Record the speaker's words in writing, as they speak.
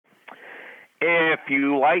If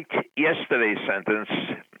you liked yesterday's sentence,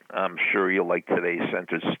 I'm sure you'll like today's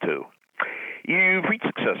sentence too. You've reached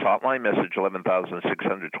Success Hotline, message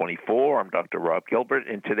 11,624. I'm Dr. Rob Gilbert,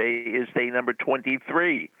 and today is day number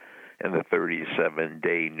 23 in the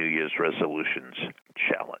 37-day New Year's Resolutions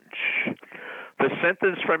Challenge. The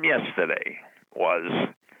sentence from yesterday was,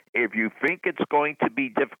 if you think it's going to be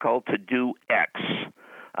difficult to do X,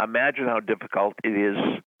 imagine how difficult it is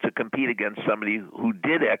to compete against somebody who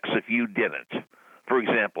did X if you didn't. For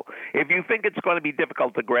example, if you think it's going to be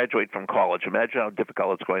difficult to graduate from college, imagine how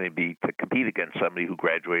difficult it's going to be to compete against somebody who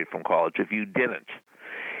graduated from college if you didn't.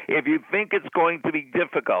 If you think it's going to be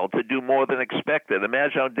difficult to do more than expected,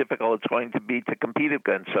 imagine how difficult it's going to be to compete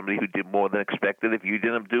against somebody who did more than expected if you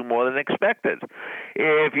didn't do more than expected.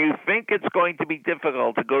 If you think it's going to be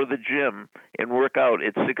difficult to go to the gym and work out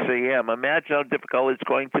at 6 a.m., imagine how difficult it's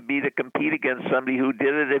going to be to compete against somebody who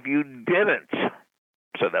did it if you didn't.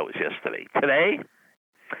 So that was yesterday. Today,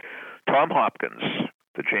 Tom Hopkins,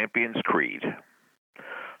 the Champion's Creed.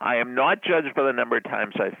 I am not judged by the number of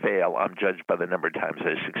times I fail. I'm judged by the number of times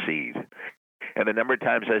I succeed. And the number of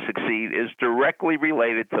times I succeed is directly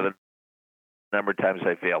related to the number of times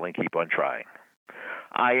I fail and keep on trying.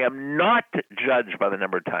 I am not judged by the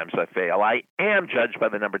number of times I fail. I am judged by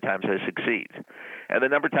the number of times I succeed. And the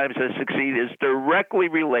number of times I succeed is directly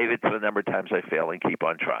related to the number of times I fail and keep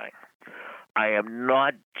on trying. I am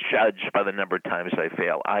not judged by the number of times I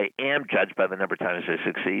fail. I am judged by the number of times I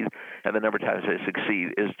succeed, and the number of times I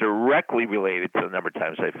succeed is directly related to the number of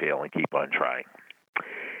times I fail and keep on trying.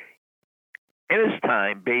 In his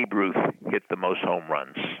time, Babe Ruth hit the most home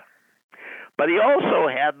runs, but he also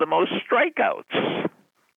had the most strikeouts.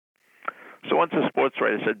 So once a sports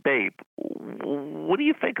writer said, Babe, what do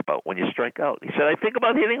you think about when you strike out? He said, I think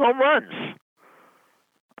about hitting home runs.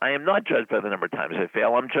 I am not judged by the number of times I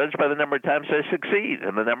fail. I'm judged by the number of times I succeed.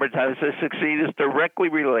 And the number of times I succeed is directly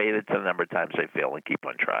related to the number of times I fail and keep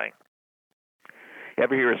on trying. You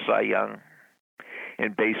ever hear of Cy Young?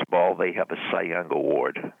 In baseball, they have a Cy Young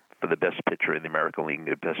Award for the best pitcher in the American League and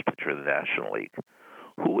the best pitcher in the National League.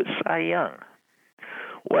 Who is Cy Young?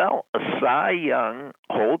 Well, Cy Young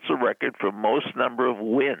holds a record for most number of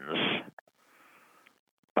wins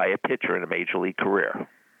by a pitcher in a major league career.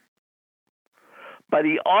 But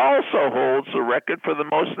he also holds the record for the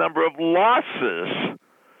most number of losses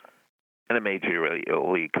in a major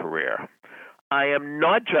league career. I am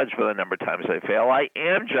not judged by the number of times I fail. I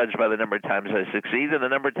am judged by the number of times I succeed, and the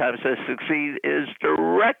number of times I succeed is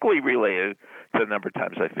directly related to the number of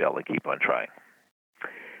times I fail and keep on trying.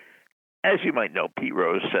 As you might know, Pete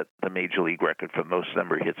Rose set the major league record for most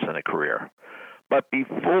number of hits in a career. But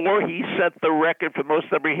before he set the record for most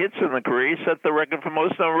number of hits in the career, he set the record for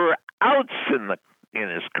most number of outs in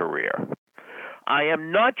his career. I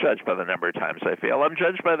am not judged by the number of times I fail. I'm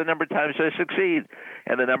judged by the number of times I succeed.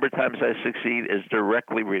 And the number of times I succeed is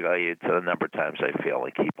directly related to the number of times I fail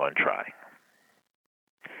and keep on trying.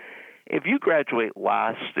 If you graduate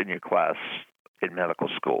last in your class in medical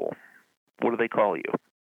school, what do they call you?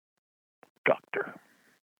 Doctor.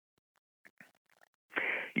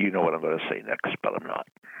 You know what I'm going to say next, but I'm not.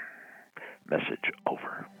 Message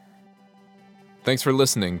over. Thanks for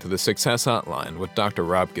listening to the Success Hotline with Dr.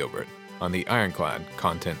 Rob Gilbert on the Ironclad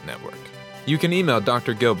Content Network. You can email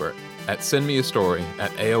Dr. Gilbert at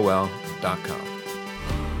sendmeastory@aol.com.